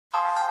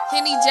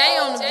Kenny J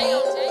on the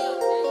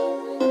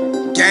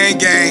beat. Gang,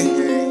 gang.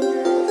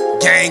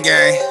 Gang,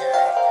 gang.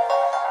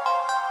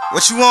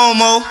 What you want,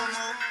 Mo?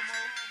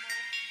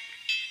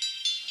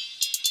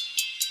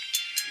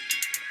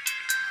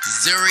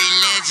 Zuri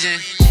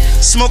Legend.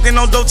 Smoking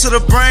on dope to the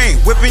brain,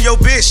 whipping your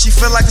bitch, she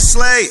feel like a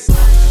slave.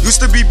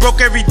 Used to be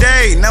broke every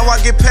day, now I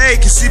get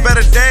paid, can see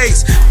better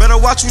days. Better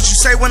watch what you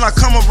say when I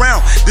come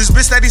around. This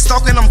bitch steady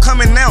stalking, I'm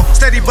coming now.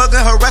 Steady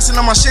bugging, harassing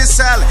on my shit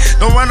salad.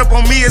 Don't run up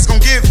on me, it's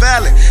gon' get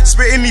valid.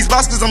 Spitting these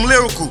bars cause I'm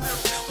lyrical.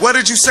 What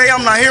did you say?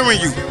 I'm not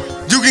hearing you.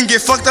 You can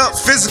get fucked up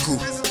physical.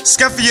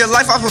 Scared for your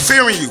life, I'm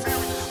fearing you.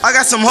 I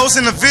got some hoes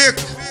in the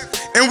vehicle,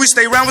 and we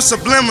stay round with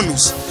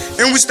subliminals.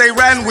 And we stay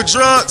riding with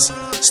drugs,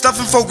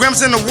 stuffing 4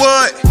 grams in the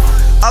wood.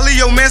 I leave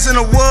your mans in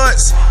the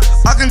woods.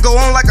 I can go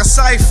on like a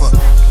cipher.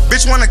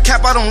 Bitch wanna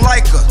cap, I don't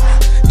like her.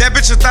 That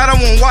bitch thought I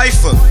won't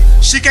wife her.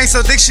 She can't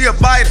so thick, she a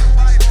biter.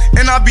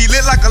 And I be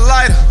lit like a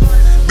lighter.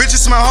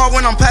 Bitches smell hard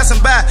when I'm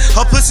passing by.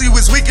 Her pussy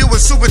was weak, it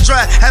was super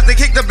dry. Had to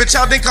kick the bitch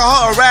out, then call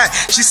her a rat.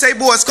 She say,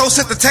 boy, it's cold,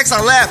 sent the text, I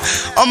laugh.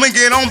 I'ma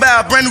get on by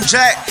a brand new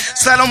jack.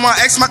 Slide on my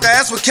ex, smack her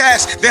ass with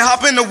cash. Then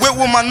hop in the whip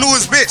with my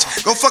newest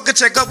bitch. Go fuck her,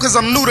 check up, cause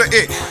I'm new to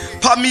it.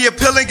 Pop me a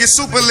pill and get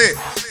super lit.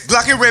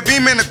 Glock and red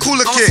beam and a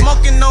cooler kid.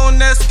 I'm smoking on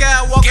that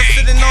Skywalker,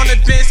 sitting on the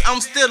bench, I'm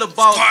still a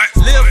boss.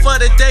 Live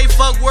for the day,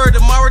 fuck word,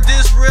 tomorrow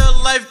this real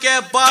life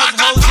got balls.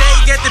 Jose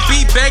got the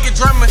beat bagging,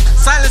 drumming.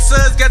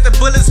 Silencers got the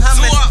bullets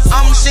humming.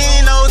 I'm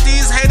machine all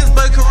these haters,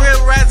 but career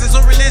rising,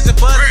 so religion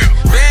buzzing.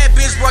 Bad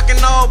bitch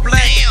rocking all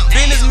black.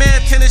 Businessman,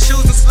 tennis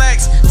shoes and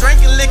slacks.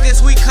 Drinking liquor,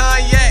 sweet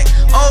cognac.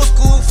 Old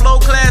school flow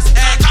class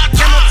act.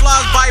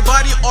 Camouflage by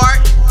body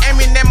art.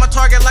 Aiming at my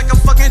target like a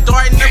fucking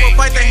dart. Never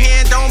bite the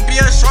hand, don't be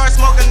a shark.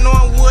 Smoking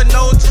on wood,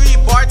 no tree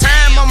bar.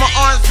 Time on my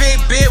arms, fit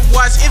bit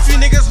watch. If you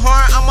niggas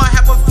hard, I'ma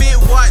have a fit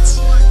watch.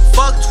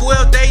 Fuck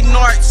 12-day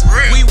narcs.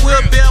 We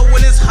will bail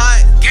when it's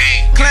hot.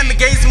 Climate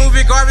Gates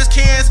moving garbage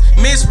cans.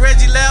 Miss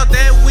Reggie loud,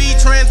 that weed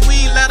trends.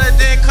 We louder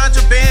than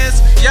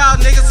contrabands. Y'all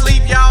niggas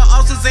sleep, y'all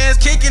off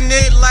Suzanne's. Kicking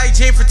it like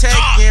Jane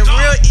Protecting.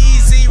 Real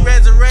easy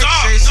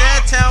resurrection.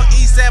 Shadtown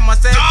East at my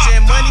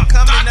section. Money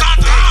coming up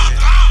protection.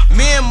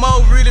 Me and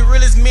Mo really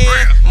realest men.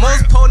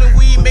 Most potent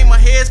weed make